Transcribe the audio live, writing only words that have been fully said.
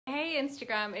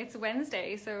Instagram. It's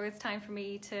Wednesday, so it's time for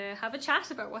me to have a chat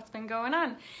about what's been going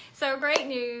on. So great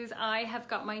news, I have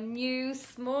got my new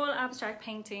small abstract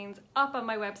paintings up on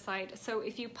my website. So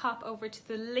if you pop over to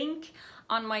the link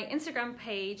on my Instagram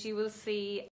page, you will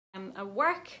see a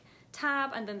work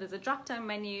tab, and then there's a drop down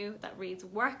menu that reads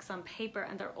works on paper,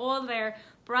 and they're all there,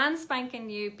 brand spanking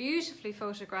new, beautifully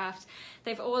photographed.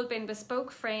 They've all been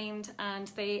bespoke framed, and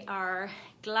they are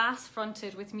glass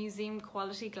fronted with museum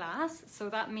quality glass. So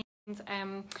that means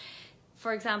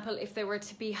for example, if they were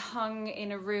to be hung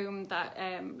in a room that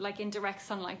like in direct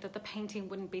sunlight, that the painting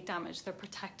wouldn't be damaged, they're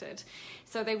protected.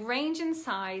 So they range in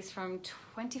size from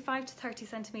 25 to 30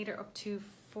 centimeter up to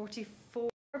 44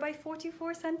 by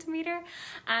 44 centimeter,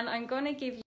 and I'm going to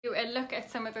give you a look at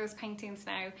some of those paintings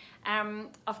now.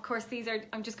 Of course,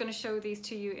 I'm just going to show these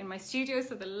to you in my studio,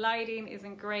 so the lighting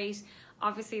isn't great.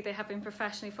 Obviously they have been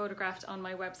professionally photographed on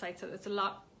my website, so it's a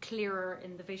lot clearer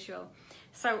in the visual.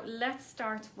 So let's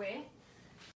start with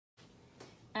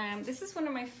this is one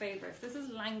of my favorites. This is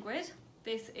Languid.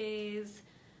 This is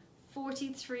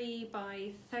 43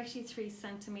 by 33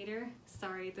 centimeter.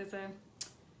 Sorry, there's a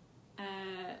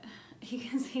you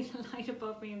can see the light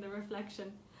above me in the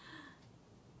reflection.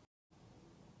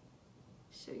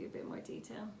 Show you a bit more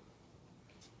detail.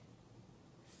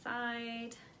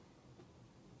 Side,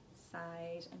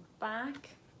 side and back.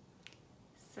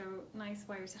 So nice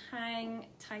wire to hang,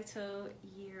 title,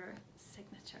 year,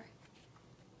 signature.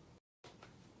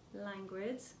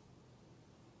 Languid.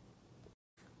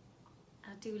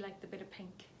 I do like the bit of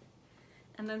pink.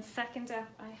 And then second up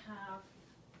I have,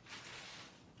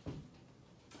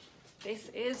 this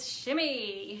is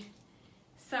Shimmy.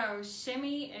 So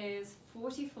Shimmy is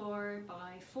 44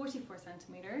 by 44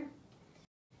 centimeter.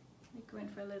 Let me go in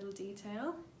for a little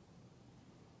detail.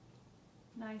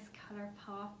 Nice color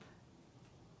pop.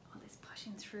 All this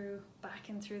pushing through,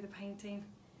 backing through the painting.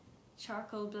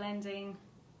 Charcoal blending.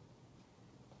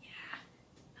 Yeah,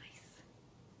 nice.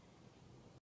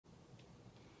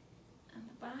 And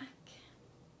the back.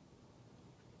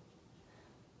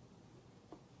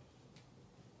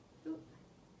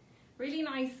 Really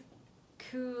nice,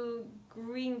 cool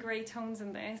green-grey tones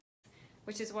in this,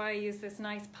 which is why I use this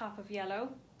nice pop of yellow.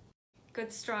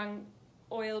 Good strong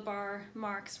oil bar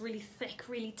marks, really thick,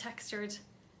 really textured,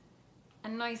 a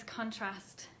nice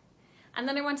contrast. And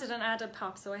then I wanted an added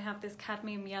pop, so I have this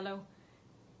cadmium yellow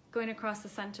going across the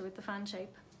center with the fan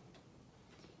shape.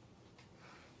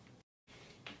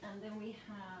 And then we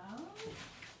have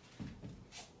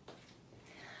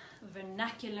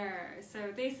Vernacular.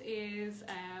 So this is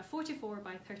 44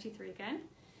 by 33 again.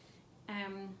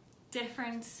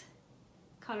 Different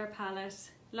color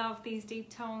palette. Love these deep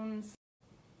tones.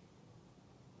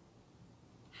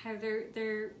 How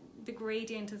the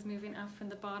gradient is moving up from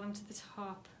the bottom to the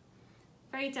top.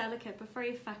 Very delicate but very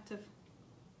effective.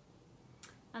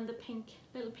 And the pink,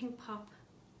 little pink pop.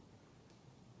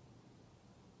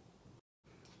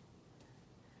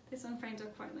 This one framed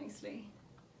up quite nicely,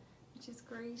 which is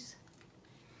great.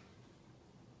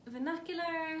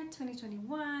 Vernacular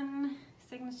 2021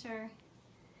 signature.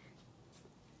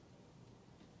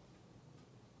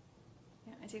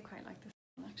 Yeah, I do quite like this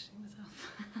one actually myself.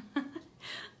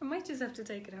 I might just have to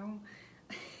take it home.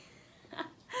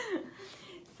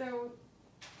 So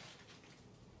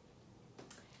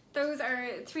those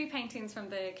are 3 paintings from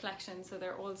the collection. So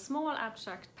they're all small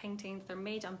abstract paintings. They're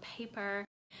made on paper,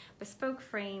 bespoke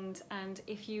framed, and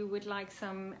if you would like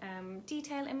some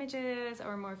detail images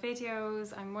or more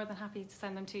videos, I'm more than happy to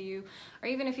send them to you. Or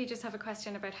even if you just have a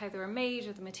question about how they were made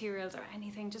or the materials or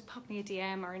anything, just pop me a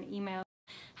DM or an email,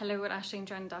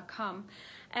 hello@aislingrun.com.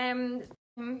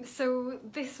 So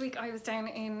this week I was down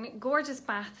in gorgeous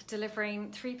Bath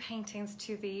delivering 3 paintings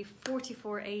to the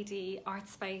 44 AD art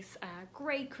space.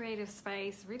 Great creative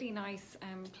space, really nice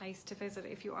place to visit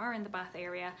if you are in the Bath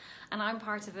area. And I'm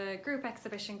part of a group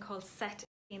exhibition called Set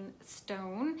in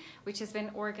Stone, which has been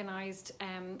organised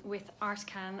with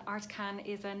ArtCan. ArtCan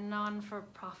is a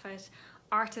non-for-profit,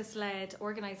 artist-led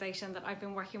organisation that I've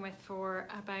been working with for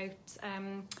about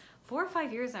 4 or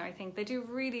 5 years now, I think. They do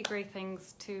really great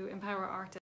things to empower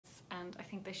artists, and I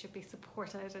think they should be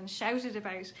supported and shouted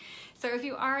about. So if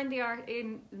you are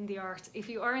if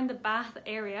you are in the Bath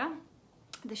area,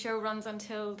 the show runs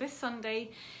until this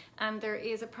Sunday, and there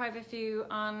is a private view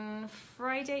on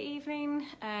Friday evening,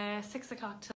 6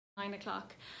 o'clock till 9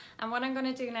 o'clock. And what I'm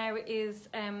going to do now is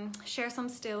share some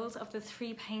stills of the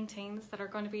 3 paintings that are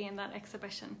going to be in that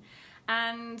exhibition.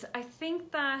 And I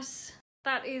think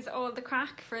that is all the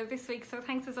crack for this week. So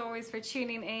thanks as always for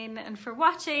tuning in and for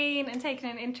watching and taking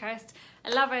an interest. I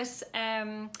love it.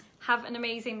 Have an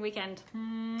amazing weekend.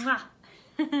 Mwah.